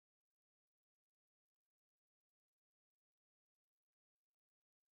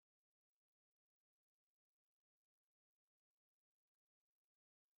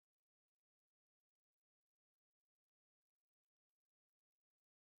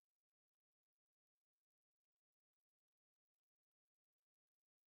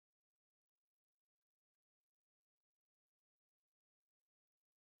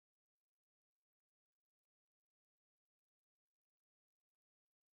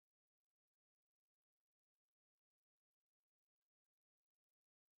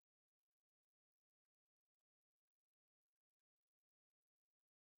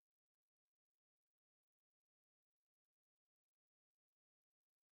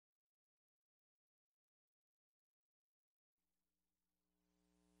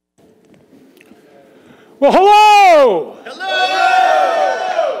Well, hello!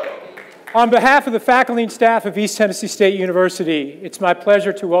 Hello! On behalf of the faculty and staff of East Tennessee State University, it's my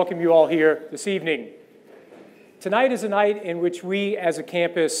pleasure to welcome you all here this evening. Tonight is a night in which we as a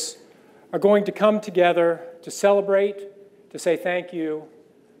campus are going to come together to celebrate, to say thank you,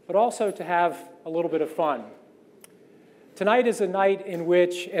 but also to have a little bit of fun. Tonight is a night in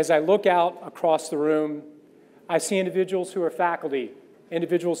which, as I look out across the room, I see individuals who are faculty,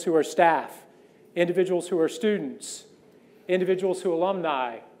 individuals who are staff, individuals who are students, individuals who are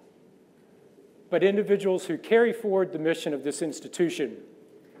alumni, but individuals who carry forward the mission of this institution.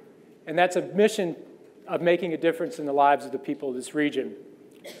 And that's a mission of making a difference in the lives of the people of this region.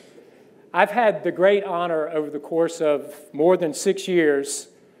 I've had the great honor over the course of more than 6 years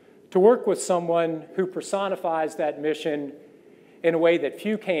to work with someone who personifies that mission in a way that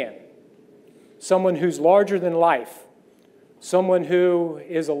few can. Someone who's larger than life, someone who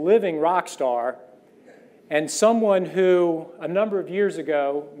is a living rock star, and someone who, a number of years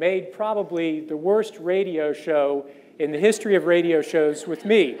ago, made probably the worst radio show in the history of radio shows with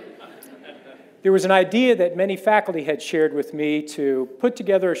me. There was an idea that many faculty had shared with me to put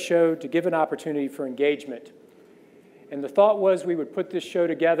together a show to give an opportunity for engagement. And the thought was we would put this show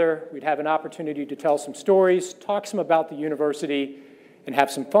together, we'd have an opportunity to tell some stories, talk some about the university, and have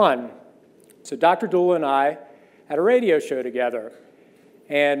some fun. So Dr. Dula and I had a radio show together.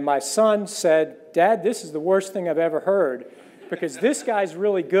 And my son said, "Dad, this is the worst thing I've ever heard because this guy's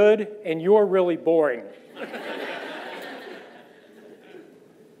really good and you're really boring."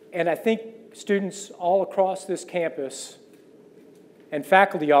 And I think students all across this campus and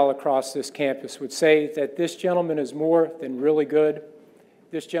faculty all across this campus would say that this gentleman is more than really good.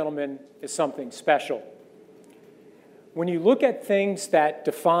 This gentleman is something special. When you look at things that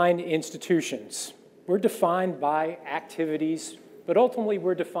define institutions, we're defined by activities, but ultimately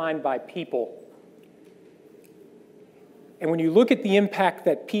we're defined by people. And when you look at the impact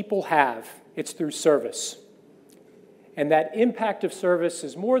that people have, it's through service. And that impact of service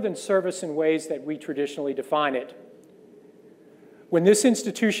is more than service in ways that we traditionally define it. When this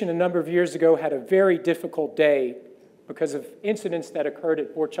institution a number of years ago had a very difficult day because of incidents that occurred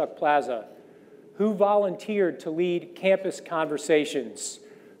at Borchuk Plaza, who volunteered to lead campus conversations?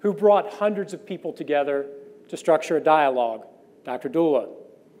 Who brought hundreds of people together to structure a dialogue? Dr. Dula.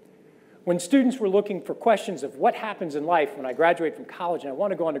 When students were looking for questions of what happens in life when I graduate from college and I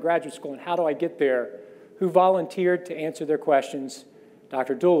want to go on to graduate school and how do I get there, who volunteered to answer their questions?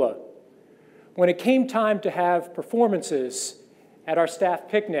 Dr. Dula. When it came time to have performances at our staff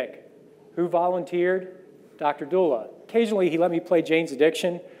picnic, who volunteered? Dr. Dula. Occasionally he let me play Jane's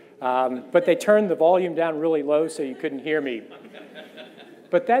Addiction, but they turned the volume down really low so you couldn't hear me.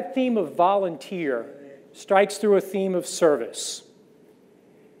 But that theme of volunteer strikes through a theme of service.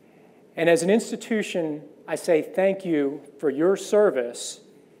 And as an institution, I say thank you for your service,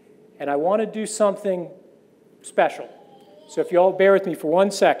 and I want to do something special. So if you all bear with me for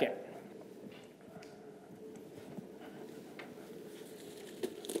 1 second.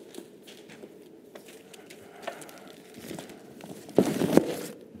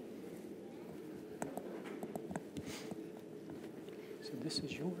 So this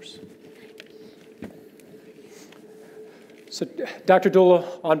is yours. So, Dr.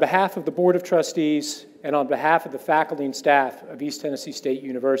 Dula, on behalf of the Board of Trustees and on behalf of the faculty and staff of East Tennessee State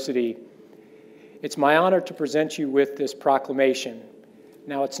University, it's my honor to present you with this proclamation.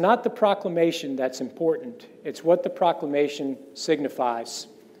 Now, it's not the proclamation that's important. It's what the proclamation signifies.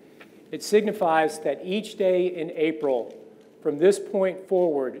 It signifies that each day in April, from this point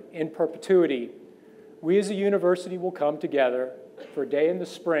forward in perpetuity, we as a university will come together for a day in the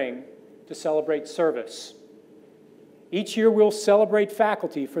spring to celebrate service. Each year we'll celebrate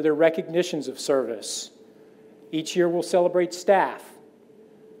faculty for their recognitions of service. Each year we'll celebrate staff.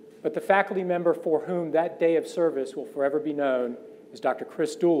 But the faculty member for whom that day of service will forever be known is Dr.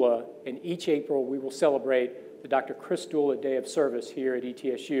 Chris Dula, and each April we will celebrate the Dr. Chris Dula Day of Service here at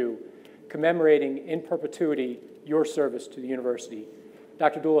ETSU, commemorating in perpetuity your service to the university.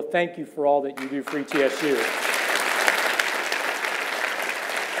 Dr. Dula, thank you for all that you do for ETSU.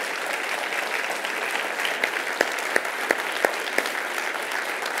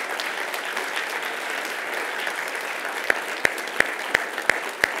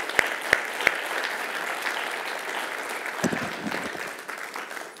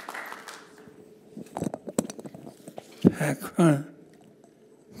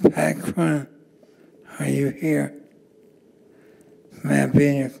 Background, are you here? May I be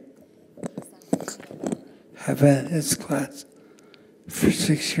in your... I've been in this class for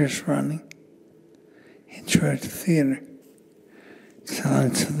 6 years running. Enjoyed the theater.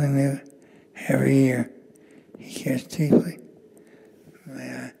 Telling something new every year. he cares deeply. May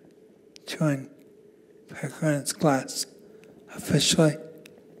I join backgrounds class officially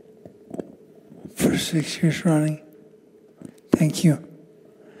for 6 years running? Thank you.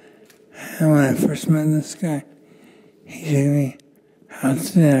 And when I first met this guy, he took me out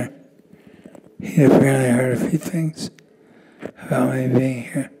to dinner. He'd apparently heard a few things about me being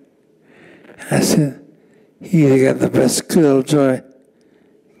here. And I said, he either got the best good old joy,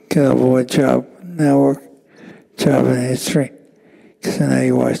 good old boy job, network job in history. Because I know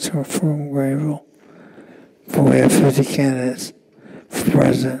you watched him from Greenville. But we have 50 candidates for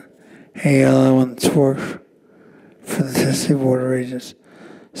president. And you're the only one that's worked for the Tennessee Board of Regents.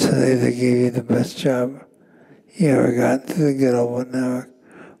 So they either gave you the best job you ever got through the good old one network,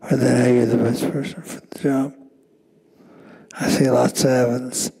 or they know you're the best person for the job. I see lots of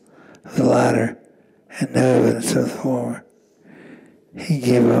evidence of the latter and no evidence of the former. He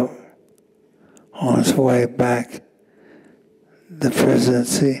gave up on his way back the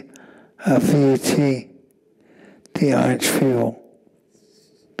presidency of UT, the Orange people,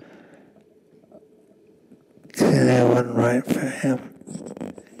 because it wasn't right for him.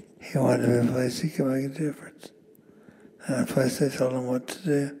 He wanted to be a place he could make a difference, and a place they told him what to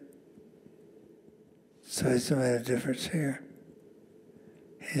do. So he's made a difference here.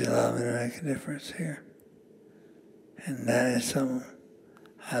 He's allowed me to make a difference here. And that is something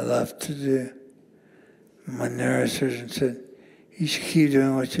I love to do. My neurosurgeon said, you should keep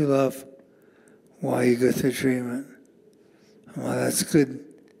doing what you love while you go through treatment. Well, that's good.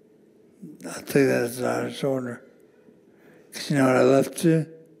 I'll take that as a doctor's order. Because you know what I love to do?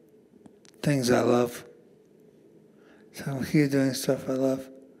 Things I love. So I'll keep doing stuff I love,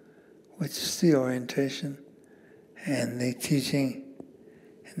 which is the orientation and the teaching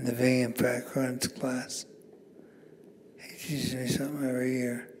in the vegan backgrounds class. He teaches me something every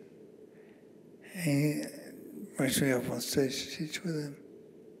year. And he brings me up on stage to teach with him.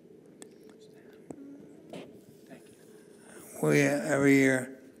 We every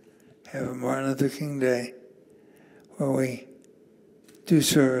year have a Martin Luther King Day where we do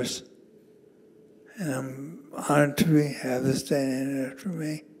service. And I'm honored to have this day named after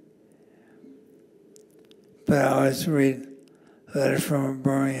me. But I always read a letter from a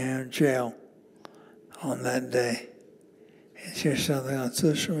Birmingham jail on that day and share something on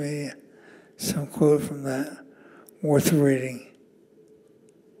social media, some quote from that, worth reading,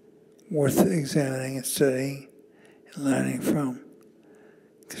 worth examining and studying and learning from.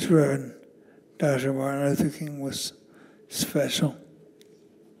 Because Reverend Dr. Martin Luther King was special.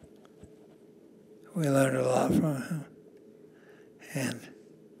 We learned a lot from him, and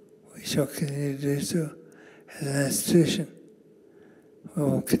we shall continue to do so as an institution. We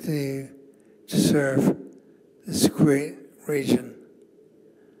will continue to serve this great region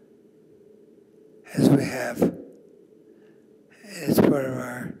as we have. And it's part of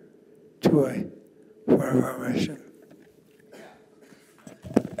our joy, part of our mission.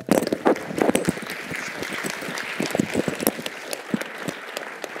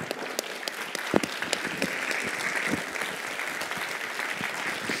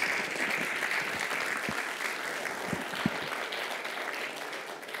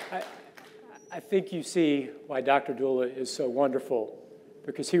 I think you see why Dr. Dula is so wonderful,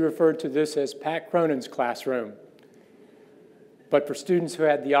 because he referred to this as Pat Cronin's classroom. But for students who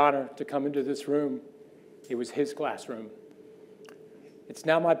had the honor to come into this room, it was his classroom. It's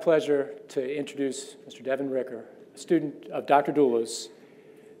now my pleasure to introduce Mr. Devin Ricker, a student of Dr. Dula's,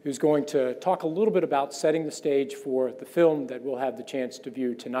 who's going to talk a little bit about setting the stage for the film that we'll have the chance to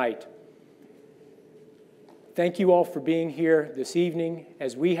view tonight. Thank you all for being here this evening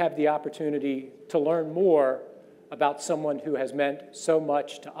as we have the opportunity to learn more about someone who has meant so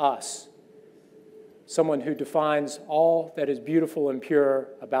much to us, someone who defines all that is beautiful and pure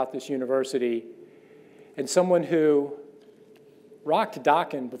about this university, and someone who rocked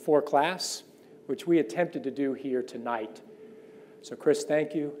Dockin before class, which we attempted to do here tonight. So Chris,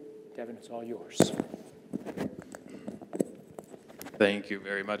 thank you. Devin, it's all yours. Thank you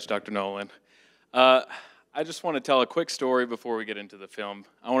very much, Dr. Nolan. I just want to tell a quick story before we get into the film.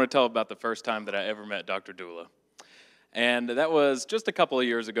 I want to tell about the first time that I ever met Dr. Dula. And that was just a couple of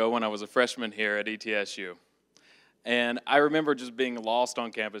years ago when I was a freshman here at ETSU. And I remember just being lost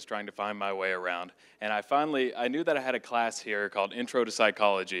on campus trying to find my way around. And I knew that I had a class here called Intro to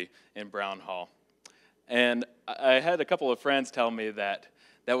Psychology in Brown Hall. And I had a couple of friends tell me that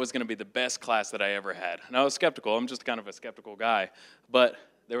that was going to be the best class that I ever had. And I was skeptical. I'm just kind of a skeptical guy. But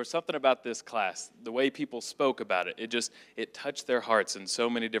there was something about this class, the way people spoke about it. It touched their hearts in so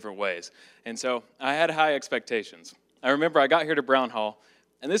many different ways. And so I had high expectations. I remember I got here to Brown Hall,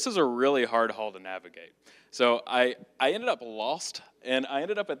 And this is a really hard hall to navigate. So I ended up lost, and I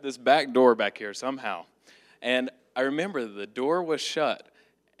ended up at this back door back here somehow. And I remember the door was shut,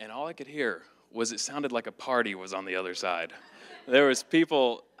 and all I could hear was it sounded like a party was on the other side. There was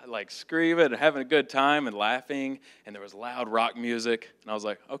people like screaming and having a good time and laughing, and there was loud rock music. And I was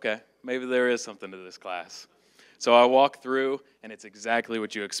like, okay, maybe there is something to this class. So I walk through, and it's exactly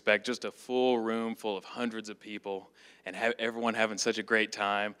what you expect, just a full room full of hundreds of people, and everyone having such a great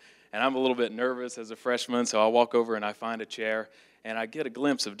time. And I'm a little bit nervous as a freshman, so I walk over and I find a chair, and I get a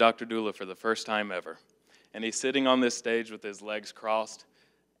glimpse of Dr. Dula for the first time ever. And he's sitting on this stage with his legs crossed,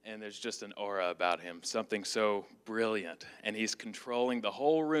 and there's just an aura about him, something so brilliant. And he's controlling the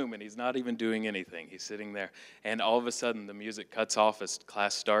whole room, and he's not even doing anything. He's sitting there, and all of a sudden the music cuts off as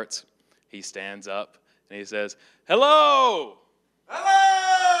class starts. He stands up, and he says, "Hello!"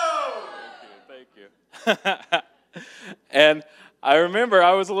 "Hello!" Thank you. And I remember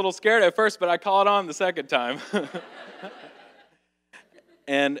I was a little scared at first, but I caught on the second time.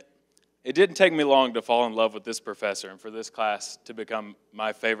 And it didn't take me long to fall in love with this professor and for this class to become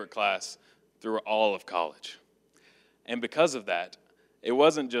my favorite class through all of college. And because of that, it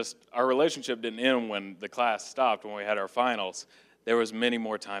wasn't just, our relationship didn't end when the class stopped, when we had our finals. There was many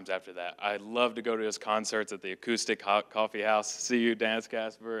more times after that. I loved to go to his concerts at the Acoustic Coffee House, see you dance,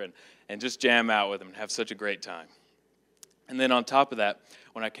 Casper, and just jam out with him and have such a great time. And then on top of that,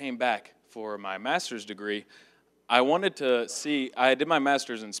 when I came back for my master's degree, I wanted to see, I did my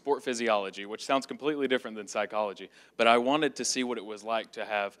master's in sport physiology, which sounds completely different than psychology, but I wanted to see what it was like to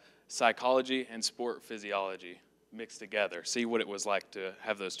have psychology and sport physiology mixed together, see what it was like to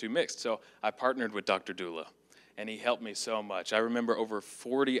have those two mixed. So I partnered with Dr. Dula, and he helped me so much. I remember over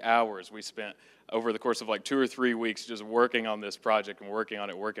 40 hours we spent over the course of like 2 or 3 weeks just working on this project and working on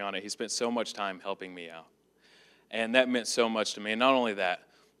it. He spent so much time helping me out. And that meant so much to me. And not only that,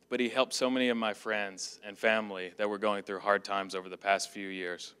 but he helped so many of my friends and family that were going through hard times over the past few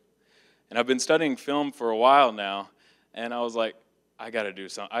years. And I've been studying film for a while now, and I was like, I got to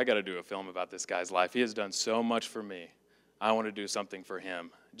do a film about this guy's life. He has done so much for me. I want to do something for him,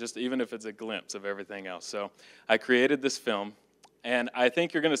 just even if it's a glimpse of everything else. So I created this film, and I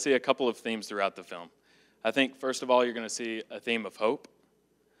think you're going to see a couple of themes throughout the film. I think, first of all, you're going to see a theme of hope,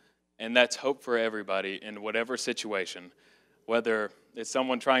 and that's hope for everybody in whatever situation, whether it's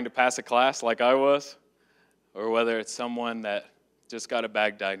someone trying to pass a class like I was, or whether it's someone that just got a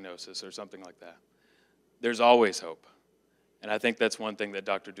bad diagnosis or something like that. There's always hope. And I think that's one thing that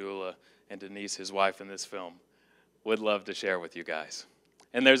Dr. Dula and Denise, his wife in this film, would love to share with you guys.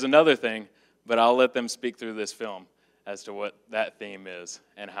 And there's another thing, but I'll let them speak through this film as to what that theme is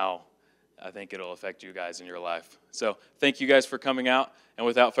and how I think it'll affect you guys in your life. So thank you guys for coming out, and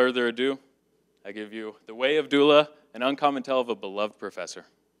without further ado, I give you The Way of Dula, an uncommon tale of a beloved professor.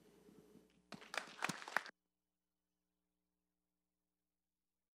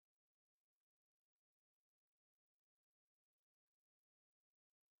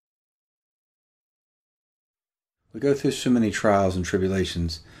 We go through so many trials and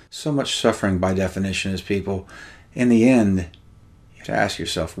tribulations, so much suffering by definition as people. In the end, you have to ask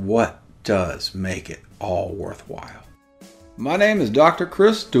yourself, what does make it all worthwhile? My name is Dr.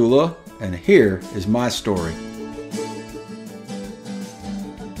 Chris Dula, and here is my story.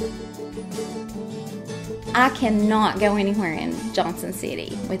 I cannot go anywhere in Johnson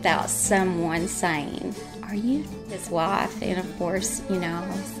City without someone saying, "Are you his wife?" And of course, you know, I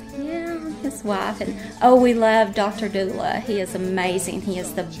was, yeah, I'm his wife. And oh, we love Dr. Dula. He is amazing. He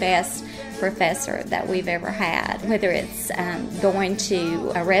is the best professor that we've ever had. Whether it's going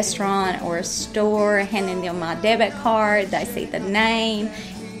to a restaurant or a store, handing them my debit card, they see the name,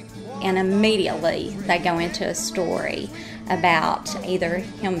 and immediately they go into a story about either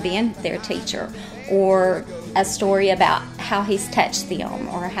him being their teacher or a story about how he's touched them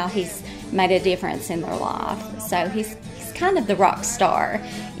or how he's made a difference in their life. So he's kind of the rock star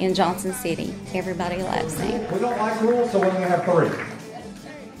in Johnson City. Everybody loves him. We don't like rules, so we're going to have 3.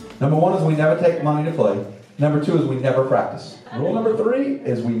 Number 1 is we never take money to play. Number 2 is we never practice. Rule number 3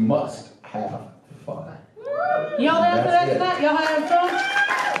 is we must have fun. Y'all dance to that tonight? Y'all having fun?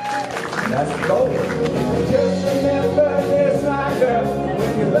 And that's the goal. Just remember this, my girl.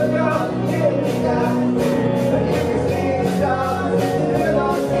 When you look up in the sky, you can see the stars. They're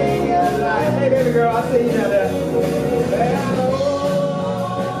gonna sing your life. Hey, baby girl, I see you down there.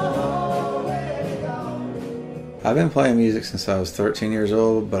 I've been playing music since I was 13 years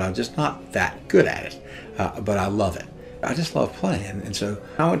old, but I'm just not that good at it. But I love it. I just love playing. And so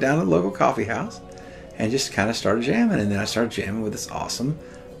I went down to the local coffee house and just kind of started jamming. And then I started jamming with this awesome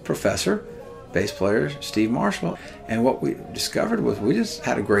professor bass player, Steve Marshall. And what we discovered was we just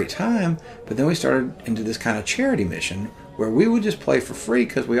had a great time, but then we started into this kind of charity mission where we would just play for free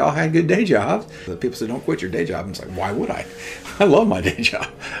because we all had good day jobs. The people said, don't quit your day job. And it's like, why would I? I love my day job.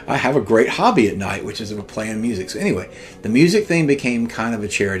 I have a great hobby at night, which is playing music. So anyway, the music thing became kind of a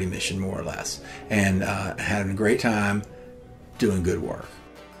charity mission, more or less, and having a great time doing good work.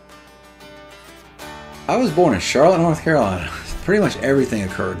 I was born in Charlotte, North Carolina. Pretty much everything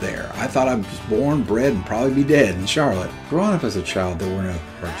occurred there. I thought I was born, bred, and probably be dead in Charlotte. Growing up as a child, there were no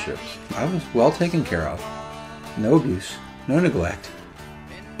hardships. I was well taken care of. No abuse, no neglect,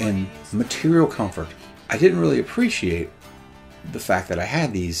 and material comfort. I didn't really appreciate the fact that I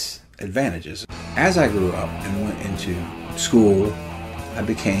had these advantages. As I grew up and went into school, I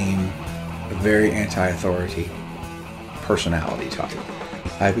became a very anti-authority personality type.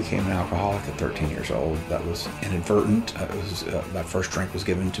 I became an alcoholic at 13 years old. That was inadvertent. That first drink was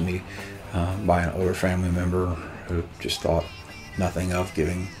given to me by an older family member who just thought nothing of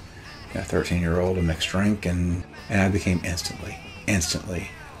giving a 13-year-old a mixed drink, and I became instantly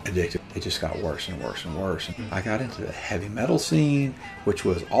addicted. It just got worse and worse and worse. And I got into the heavy metal scene, which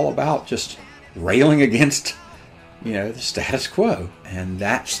was all about just railing against, the status quo, and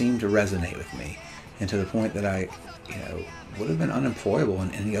that seemed to resonate with me, and to the point that I, would have been unemployable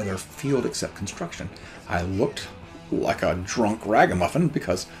in any other field except construction. I looked like a drunk ragamuffin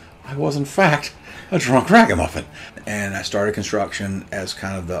because I was in fact a drunk ragamuffin. And I started construction as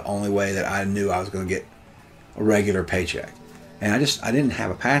kind of the only way that I knew I was going to get a regular paycheck. And I didn't have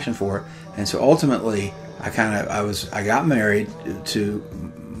a passion for it. And so ultimately I got married to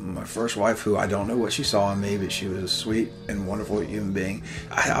my first wife, who I don't know what she saw in me, but she was a sweet and wonderful human being.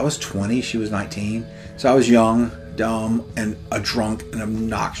 I was 20, she was 19. So I was young, dumb, and a drunk and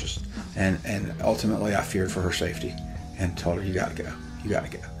obnoxious. And ultimately I feared for her safety and told her, you gotta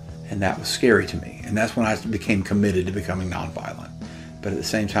go. And that was scary to me. And that's when I became committed to becoming nonviolent. But at the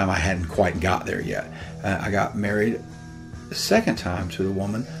same time, I hadn't quite got there yet. I got married the second time to a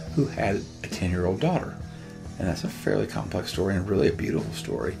woman who had a 10-year-old daughter. And that's a fairly complex story and really a beautiful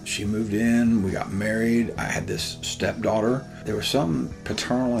story. She moved in, we got married, I had this stepdaughter. There was something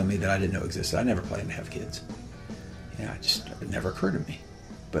paternal in me that I didn't know existed. I never planned to have kids. It never occurred to me.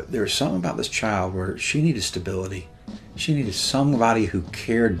 But there was something about this child where she needed stability. She needed somebody who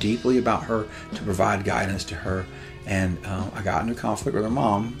cared deeply about her to provide guidance to her. And I got into conflict with her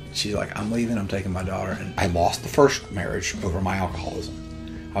mom. She's like, I'm leaving, I'm taking my daughter. And I lost the first marriage over my alcoholism.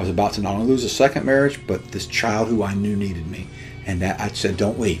 I was about to not only lose a second marriage, but this child who I knew needed me. And that I said,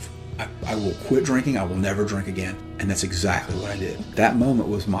 don't leave. I will quit drinking. I will never drink again. And that's exactly what I did. That moment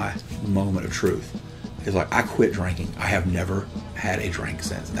was my moment of truth. It's like, I quit drinking. I have never had a drink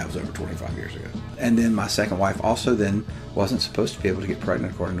since, and that was over 25 years ago. And then my second wife also then wasn't supposed to be able to get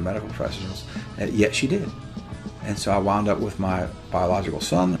pregnant according to medical professionals, yet she did. And so I wound up with my biological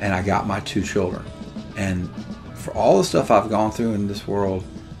son, and I got my 2 children. And for all the stuff I've gone through in this world,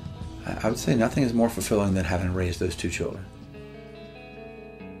 I would say nothing is more fulfilling than having raised those 2 children.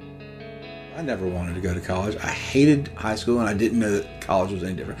 I never wanted to go to college. I hated high school, and I didn't know that college was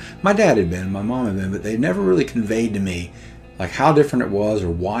any different. My dad had been, my mom had been, but they never really conveyed to me like how different it was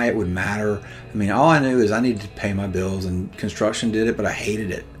or why it would matter. I mean, all I knew is I needed to pay my bills, and construction did it, but I hated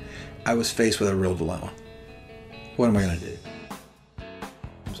it. I was faced with a real dilemma. What am I going to do?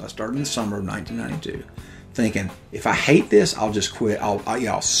 So I started in the summer of 1992, thinking, if I hate this, I'll just quit.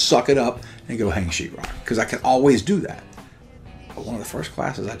 I'll suck it up and go hang sheetrock, because I can always do that. But one of the first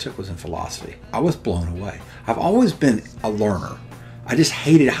classes I took was in philosophy. I was blown away. I've always been a learner. I just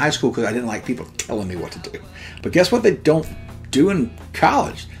hated high school because I didn't like people telling me what to do. But guess what they don't do in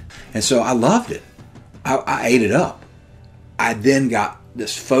college? And so I loved it. I ate it up. I then got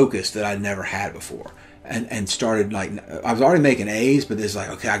this focus that I'd never had before. And started, like, I was already making A's, but it's like,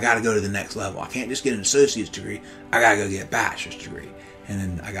 okay, I got to go to the next level. I can't just get an associate's degree. I got to go get a bachelor's degree. And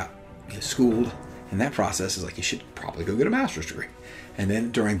then I got schooled. And that process is like, you should probably go get a master's degree. And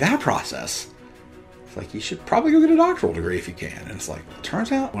then during that process, it's like, you should probably go get a doctoral degree if you can. And it's like, it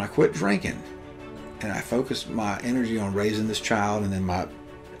turns out when I quit drinking and I focused my energy on raising this child and then my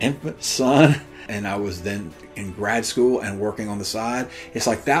infant son, and I was then in grad school and working on the side, it's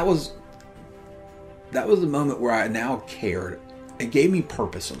like that was the moment where I now cared. It gave me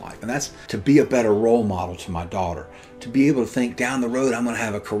purpose in life, and that's to be a better role model to my daughter, to be able to think down the road I'm going to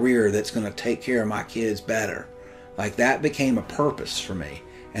have a career that's going to take care of my kids better. Like, that became a purpose for me.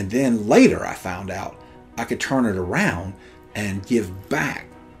 And then later I found out I could turn it around and give back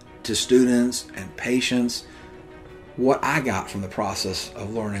to students and patients what I got from the process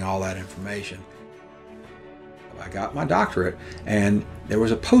of learning all that information. I got my doctorate, and there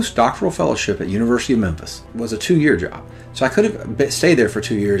was a postdoctoral fellowship at University of Memphis. It was a 2-year job. So I could have stayed there for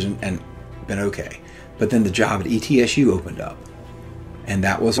 2 years and been okay. But then the job at ETSU opened up. And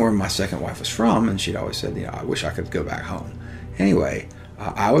that was where my second wife was from, and she'd always said, I wish I could go back home. Anyway,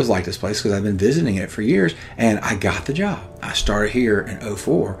 I always liked this place because I've been visiting it for years, and I got the job. I started here in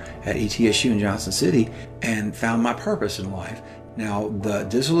 2004 at ETSU in Johnson City and found my purpose in life. Now, the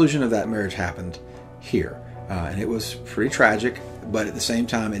dissolution of that marriage happened here, and it was pretty tragic, but at the same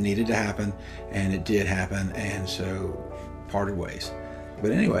time, it needed to happen, and it did happen, and so parted ways.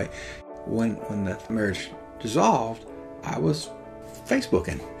 But anyway, when the marriage dissolved, I was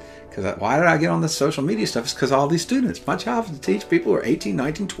Facebooking. Because why did I get on this social media stuff? It's because all these students, my job is to teach people who are 18,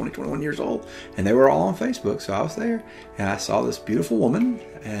 19, 20, 21 years old. And they were all on Facebook. So I was there and I saw this beautiful woman,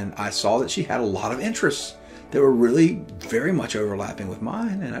 and I saw that she had a lot of interests that were really very much overlapping with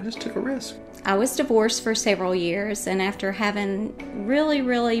mine. And I just took a risk. I was divorced for several years, and after having really,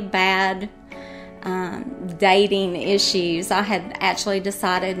 really bad dating issues, I had actually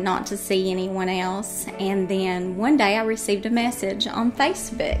decided not to see anyone else. And then one day I received a message on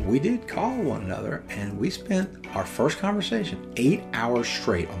Facebook. We did call one another, and we spent our first conversation 8 hours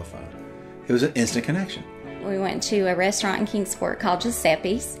straight on the phone. It was an instant connection. We went to a restaurant in Kingsport called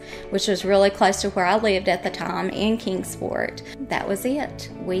Giuseppe's, which was really close to where I lived at the time in Kingsport. That was it.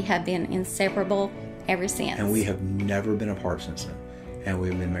 We have been inseparable ever since. And we have never been apart since then. And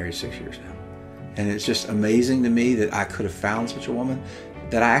we've been married 6 years now. And it's just amazing to me that I could have found such a woman,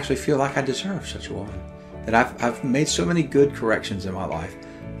 that I actually feel like I deserve such a woman. That I've made so many good corrections in my life.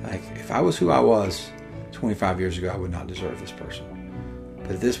 Like, if I was who I was 25 years ago, I would not deserve this person.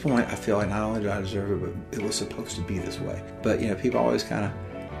 But at this point, I feel like not only do I deserve it, but it was supposed to be this way. But, people always kind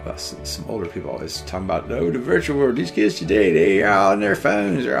of, well, some older people always talking about, the virtual world. These kids today, they are all on their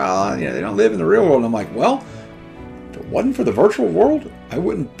phones. They're all on, they don't live in the real world. And I'm like, well, if it wasn't for the virtual world, I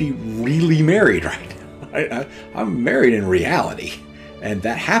wouldn't be really married right now. I'm married in reality. And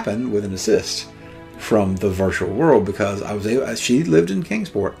that happened with an assist from the virtual world, because she lived in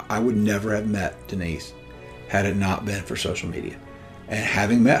Kingsport. I would never have met Denise had it not been for social media. And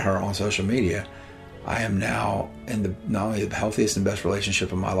having met her on social media, I am now in not only the healthiest and best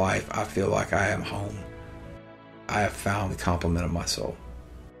relationship of my life, I feel like I am home. I have found the complement of my soul.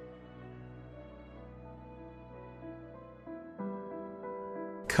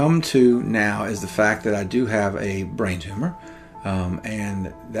 Come to now is the fact that I do have a brain tumor,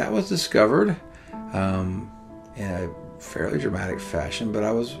 and that was discovered in a fairly dramatic fashion. But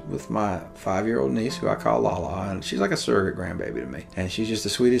I was with my 5-year-old niece, who I call Lala, and she's like a surrogate grandbaby to me, and she's just the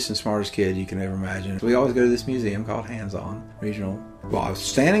sweetest and smartest kid you can ever imagine. We always go to this museum called Hands On Regional. Well, I was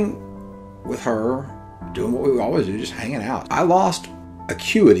standing with her doing what we always do, just hanging out. I lost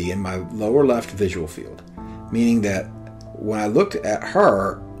acuity in my lower left visual field, meaning that when I looked at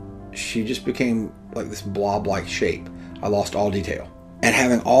her, she just became like this blob-like shape. I lost all detail. And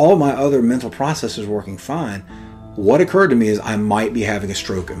having all my other mental processes working fine, what occurred to me is I might be having a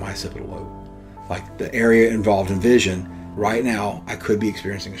stroke in my occipital lobe. Like the area involved in vision, right now I could be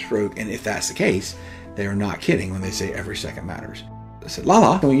experiencing a stroke. And if that's the case, they are not kidding when they say every second matters. I said,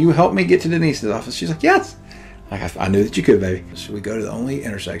 Lala, will you help me get to Denise's office? She's like, yes. I knew that you could, baby. So we go to the only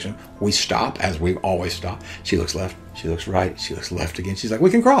intersection. We stop, as we've always stopped. She looks left, she looks right, she looks left again. She's like,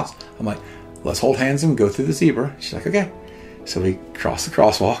 we can cross. I'm like, let's hold hands and go through the zebra. She's like, okay. So we cross the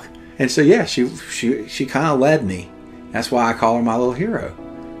crosswalk. And so, yeah, she kind of led me. That's why I call her my little hero.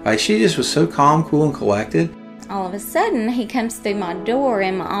 Like, she just was so calm, cool, and collected. All of a sudden, he comes through my door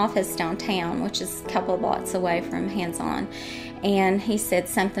in my office downtown, which is a couple of blocks away from Hands On, and he said,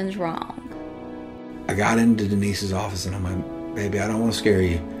 something's wrong. I got into Denise's office and I'm like, baby, I don't want to scare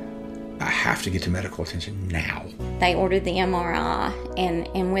you. I have to get to medical attention now. They ordered the MRI,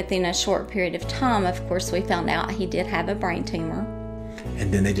 and within a short period of time, of course, we found out he did have a brain tumor.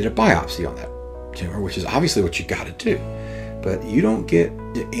 And then they did a biopsy on that tumor, which is obviously what you got to do. But you don't get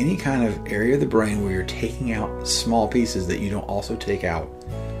to any kind of area of the brain where you're taking out small pieces that you don't also take out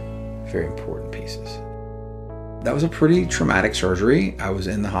very important pieces. That was a pretty traumatic surgery. I was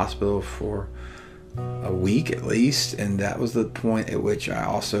in the hospital for a week at least, and that was the point at which I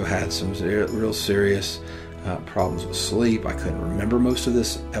also had some real serious problems with sleep. I couldn't remember most of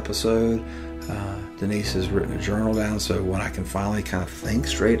this episode. Denise has written a journal down, so when I can finally kind of think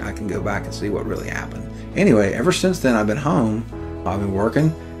straight, I can go back and see what really happened. Anyway, ever since then, I've been home. I've been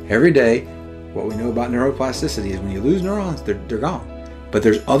working every day. What we know about neuroplasticity is when you lose neurons, they're gone. But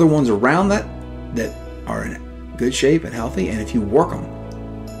there's other ones around that are in good shape and healthy, and if you work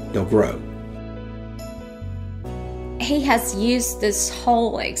them, they'll grow. He has used this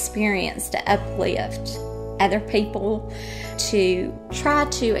whole experience to uplift other people, to try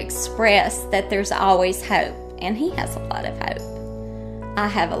to express that there's always hope. And he has a lot of hope. I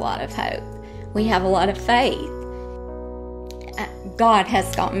have a lot of hope. We have a lot of faith. God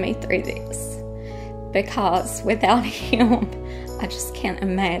has gotten me through this, because without him, I just can't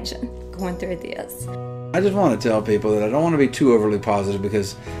imagine going through this. I just want to tell people that I don't want to be too overly positive,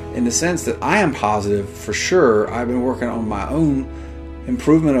 because in the sense that I am positive for sure, I've been working on my own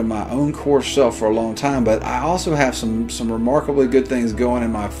improvement of my own core self for a long time, but I also have some remarkably good things going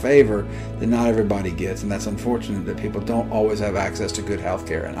in my favor that not everybody gets, and that's unfortunate that people don't always have access to good health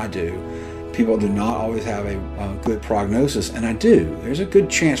care, and I do. People do not always have a good prognosis, and I do. There's a good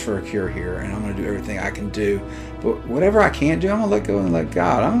chance for a cure here, and I'm going to do everything I can do. But whatever I can't do, I'm going to let go and let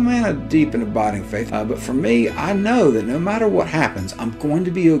God. I'm a man of deep and abiding faith. But for me, I know that no matter what happens, I'm going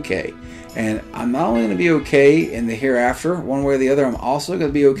to be okay. And I'm not only going to be okay in the hereafter, one way or the other, I'm also going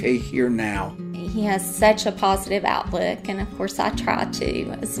to be okay here now. He has such a positive outlook, and of course I try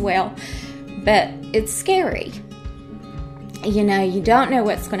to as well. But it's scary. You know, you don't know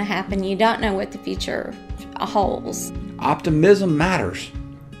what's going to happen. You don't know what the future holds. Optimism matters.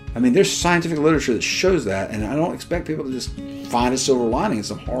 I mean, there's scientific literature that shows that, and I don't expect people to just find a silver lining in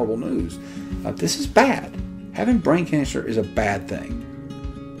some horrible news. This is bad. Having brain cancer is a bad thing.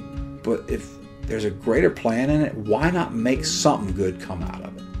 But if there's a greater plan in it, why not make something good come out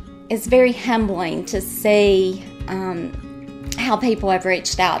of it? It's very humbling to see how people have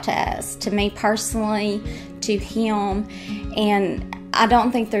reached out to us, to me personally, to him, and I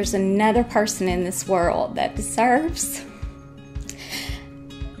don't think there's another person in this world that deserves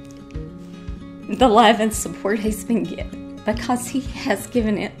the love and support he's been given, because he has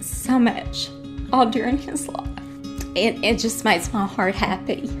given it so much all during his life. It just makes my heart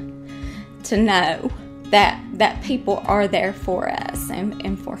happy to know that people are there for us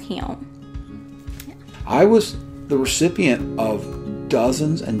and for him. I was the recipient of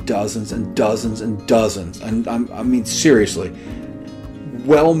dozens and dozens and dozens and dozens, and I mean seriously,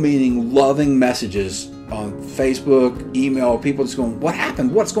 well-meaning, loving messages on Facebook, email, people just going, what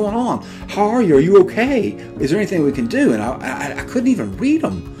happened? What's going on? How are you? Are you okay? Is there anything we can do? And I couldn't even read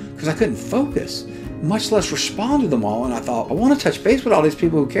them because I couldn't focus, much less respond to them all. And I thought, I want to touch base with all these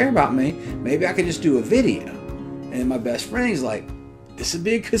people who care about me. Maybe I could just do a video. And my best friend, he's like, this would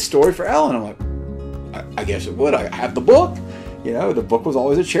be a good story for Ellen. I'm like, I guess it would. I have the book. You know, the book was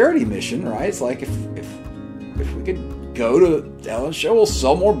always a charity mission, right? It's like, if we could go to Ellen's show, we'll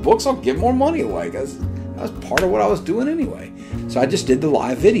sell more books, I'll give more money away. Because that was part of what I was doing anyway. So I just did the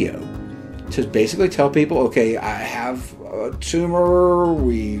live video to basically tell people, okay, I have a tumor,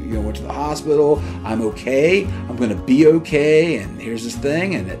 we went to the hospital, I'm okay, I'm going to be okay, and here's this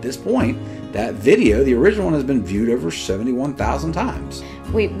thing. And at this point, that video, the original one, has been viewed over 71,000 times.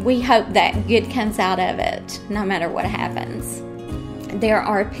 We hope that good comes out of it, no matter what happens. There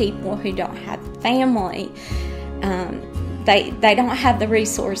are people who don't have family. They don't have the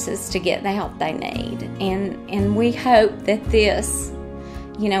resources to get the help they need. And we hope that this,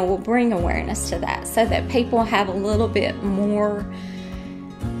 will bring awareness to that, so that people have a little bit more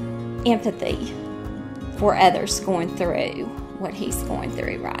empathy for others going through what he's going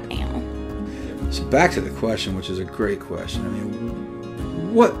through right now. So back to the question, which is a great question. I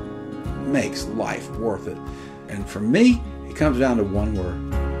mean, what makes life worth it? And for me, it comes down to one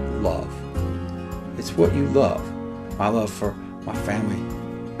word: love. It's what you love. My love for my family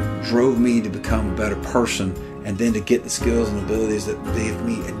drove me to become a better person, and then to get the skills and abilities that gave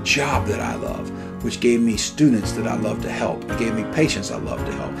me a job that I love, which gave me students that I love to help. It gave me patients I love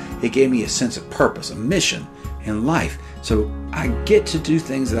to help. It gave me a sense of purpose, a mission in life. So I get to do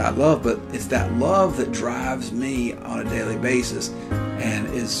things that I love, but it's that love that drives me on a daily basis and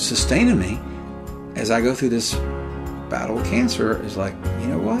is sustaining me as I go through this battle with cancer. Is like, you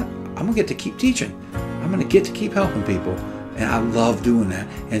know what? I'm going to get to keep teaching. I'm going to get to keep helping people. And I love doing that.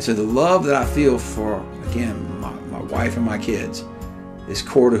 And so the love that I feel for, again, my wife and my kids is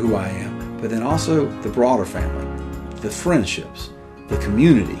core to who I am. But then also the broader family, the friendships, the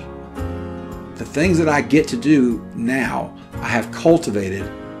community, the things that I get to do now, I have cultivated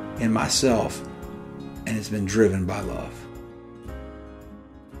in myself, and it's been driven by love.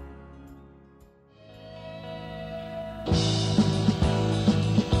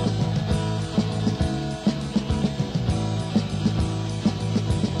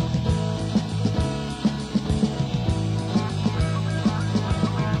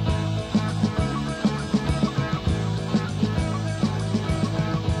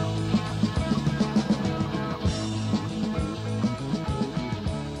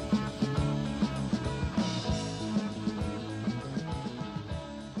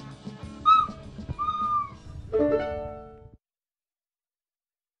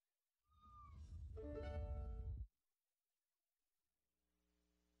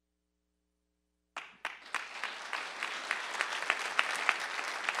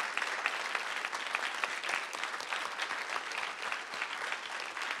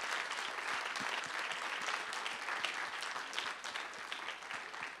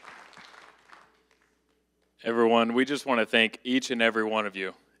 Everyone, we just want to thank each and every one of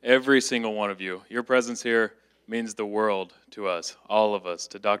you, every single one of you. Your presence here means the world to us, all of us,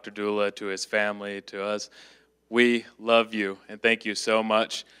 to Dr. Dula, to his family, to us. We love you, and thank you so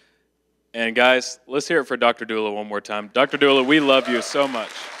much. And guys, let's hear it for Dr. Dula one more time. Dr. Dula, we love you so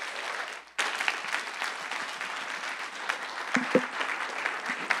much.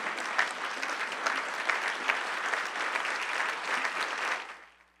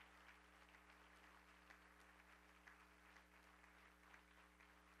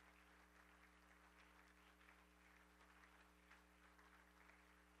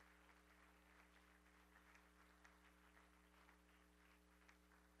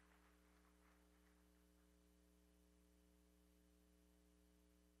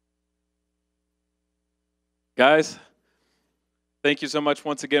 Guys, thank you so much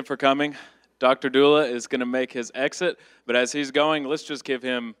once again for coming. Dr. Dula is going to make his exit, but as he's going, let's just give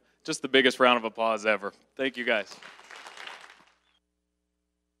him just the biggest round of applause ever. Thank you, guys.